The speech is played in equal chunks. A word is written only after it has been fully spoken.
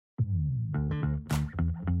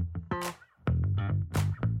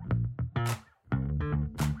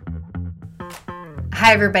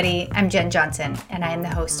Hi everybody, I'm Jen Johnson and I am the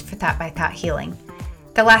host for Thought by Thought Healing.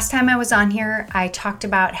 The last time I was on here, I talked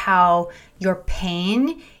about how your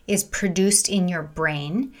pain is produced in your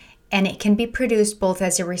brain, and it can be produced both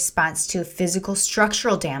as a response to physical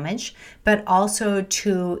structural damage, but also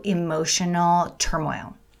to emotional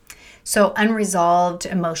turmoil. So unresolved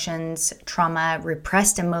emotions, trauma,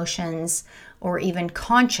 repressed emotions, or even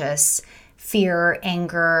conscious fear,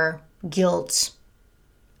 anger, guilt,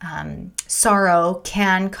 sorrow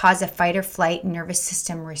can cause a fight or flight nervous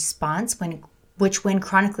system response, which when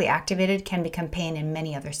chronically activated can become pain and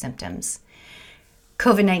many other symptoms.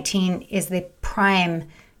 COVID-19 is the prime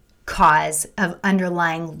cause of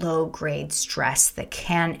underlying low-grade stress that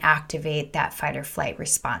can activate that fight or flight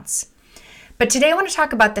response. But today I want to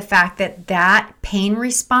talk about the fact that pain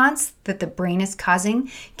response that the brain is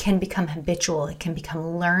causing can become habitual. It can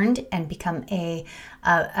become learned and become a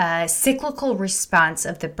cyclical response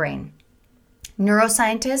of the brain.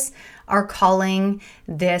 Neuroscientists are calling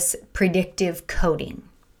this predictive coding.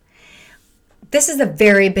 This is a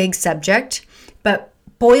very big subject, but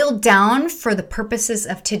boiled down for the purposes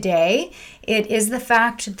of today, it is the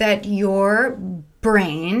fact that your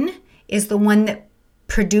brain is the one that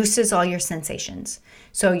produces all your sensations.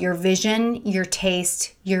 So your vision, your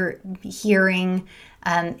taste, your hearing,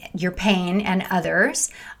 your pain, and others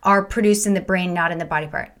are produced in the brain, not in the body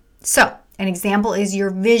part. So an example is your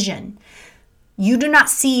vision. You do not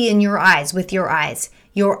see in your eyes with your eyes.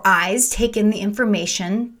 Your eyes take in the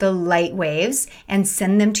information, the light waves, and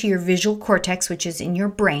send them to your visual cortex, which is in your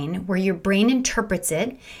brain, where your brain interprets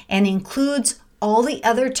it and includes all the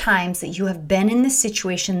other times that you have been in the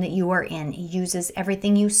situation that you are in. It uses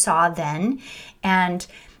everything you saw then and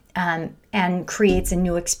creates a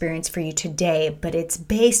new experience for you today, but it's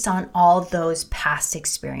based on all those past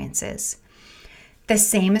experiences. The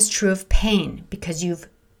same is true of pain. Because you've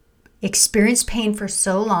experienced pain for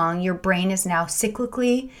so long, your brain is now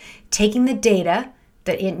cyclically taking the data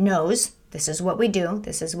that it knows. This is what we do.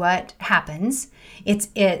 This is what happens. It's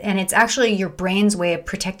actually your brain's way of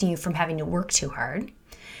protecting you from having to work too hard.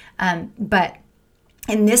 But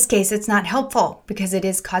in this case, it's not helpful because it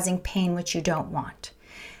is causing pain, which you don't want.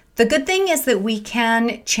 The good thing is that we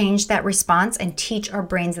can change that response and teach our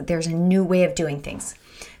brains that there's a new way of doing things.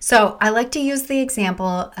 So I like to use the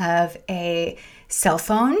example of a cell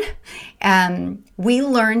phone. We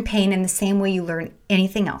learn pain in the same way you learn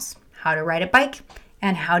anything else. How to ride a bike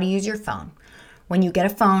and how to use your phone. When you get a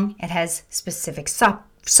phone, it has specific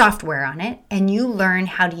software on it, and you learn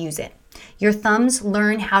how to use it. Your thumbs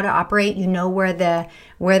learn how to operate. You know where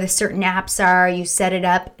the certain apps are. You set it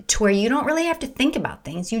up to where you don't really have to think about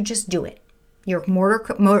things. You just do it. Your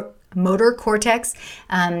motor cortex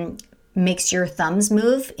makes your thumbs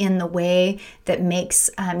move in the way that makes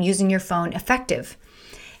using your phone effective.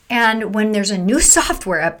 And when there's a new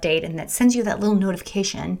software update and that sends you that little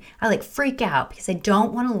notification, I freak out because I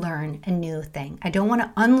don't want to learn a new thing. I don't want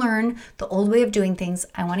to unlearn the old way of doing things.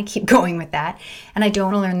 I want to keep going with that. And I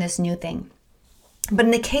don't want to learn this new thing. But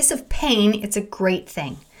in the case of pain, it's a great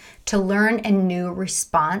thing to learn a new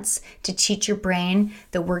response, to teach your brain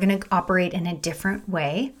that we're going to operate in a different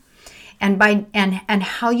way. And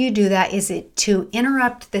how you do that is to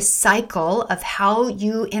interrupt the cycle of how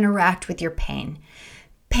you interact with your pain.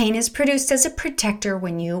 Pain is produced as a protector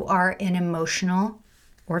when you are in emotional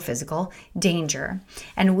or physical danger.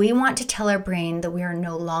 And we want to tell our brain that we are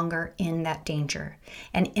no longer in that danger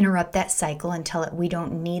and interrupt that cycle until we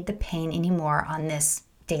don't need the pain anymore on this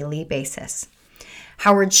daily basis.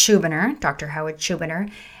 Howard Schubiner, Dr. Howard Schubiner,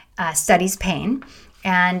 studies pain,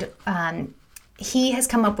 and he has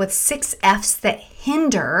come up with 6 F's that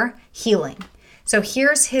hinder healing. So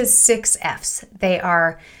here's his 6 F's.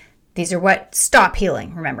 These are what stop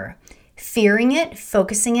healing, remember. Fearing it,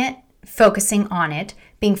 focusing on it,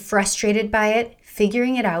 being frustrated by it,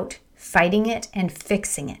 figuring it out, fighting it, and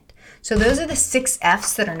fixing it. So those are the 6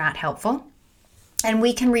 F's that are not helpful. And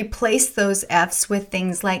we can replace those F's with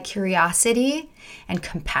things like curiosity and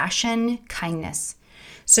compassion, kindness.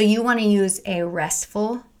 So you want to use a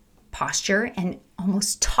restful posture and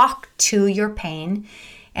almost talk to your pain.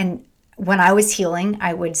 And when I was healing,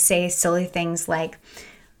 I would say silly things like,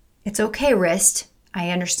 "It's okay, wrist.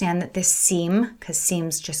 I understand that this seam," because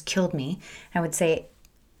seams just killed me. I would say,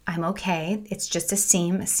 "I'm okay. It's just a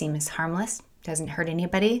seam. A seam is harmless, doesn't hurt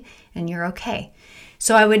anybody, and you're okay."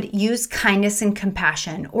 So I would use kindness and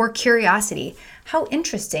compassion or curiosity. How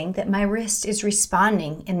interesting that my wrist is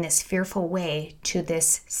responding in this fearful way to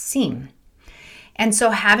this seam. And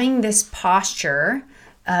so having this posture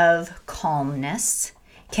of calmness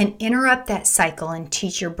can interrupt that cycle and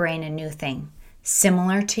teach your brain a new thing.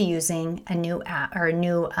 similar to using a new app or a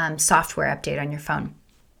new software update on your phone.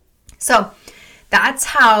 So that's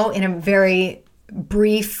how, in a very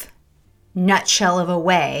brief nutshell of a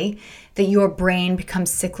way, that your brain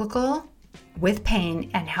becomes cyclical with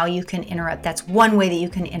pain and how you can interrupt. That's one way that you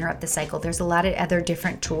can interrupt the cycle. There's a lot of other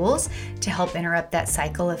different tools to help interrupt that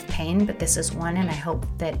cycle of pain, but this is one, and I hope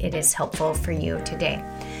that it is helpful for you today.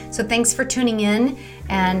 So thanks for tuning in,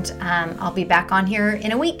 and I'll be back on here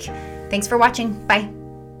in a week. Thanks for watching. Bye.